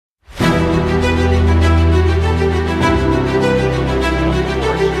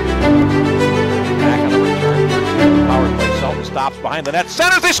pops behind the net,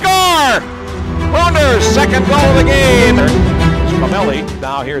 centers, they score! Wounders, second goal of the game. Spamelli,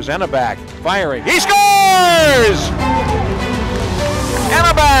 now here's Enneback, firing, he scores!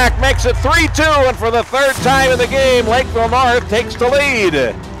 Enneback makes it 3-2, and for the third time in the game, Lakeville North takes the lead.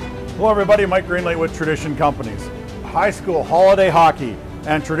 Hello everybody, Mike Greenlight with Tradition Companies. High school holiday hockey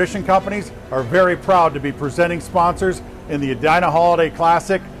and Tradition Companies are very proud to be presenting sponsors in the Edina Holiday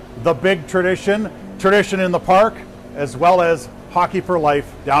Classic, the Big Tradition, Tradition in the Park, as well as Hockey for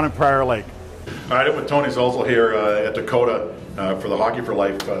Life down in Prior Lake. All right, I'm with Tony Zolzel here at Dakota for the Hockey for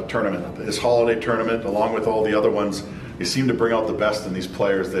Life tournament. This holiday tournament, along with all the other ones, they seem to bring out the best in these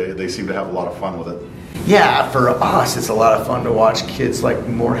players. They seem to have a lot of fun with it. Yeah, for us, it's a lot of fun to watch kids like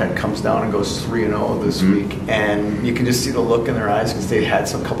Moorhead comes down and goes 3-0 this week, and you can just see the look in their eyes because they had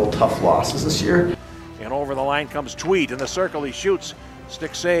some couple tough losses this year. And over the line comes Tweet in the circle. He shoots,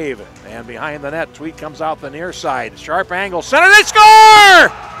 stick save, and behind the net, Tweet comes out the near side. Sharp angle, center, they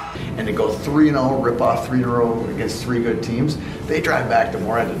score! And to go 3-0, rip off 3 in a row against 3 good teams, they drive back to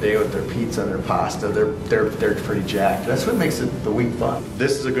Moorhead today with their pizza and their pasta. They're pretty jacked. That's what makes the week fun.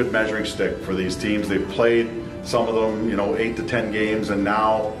 This is a good measuring stick for these teams. They've played some of them, 8 to 10 games, and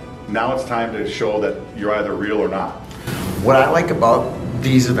now it's time to show that you're either real or not. What I like about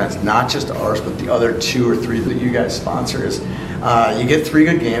these events, not just ours, but the other 2 or 3 that you guys sponsor, is you get 3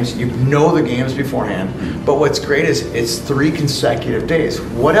 good games. You know the games beforehand. But what's great is it's 3 consecutive days.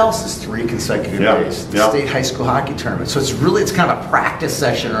 What else is 3 consecutive days? The state high school hockey tournament. So it's kind of a practice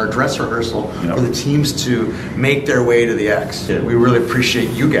session or a dress rehearsal for the teams to make their way to the X. We really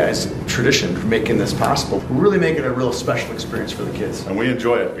appreciate you guys, Tradition, for making this possible. We're really making it a real special experience for the kids. And we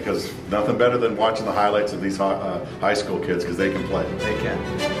enjoy it because nothing better than watching the highlights of these high school kids because they can play. They can.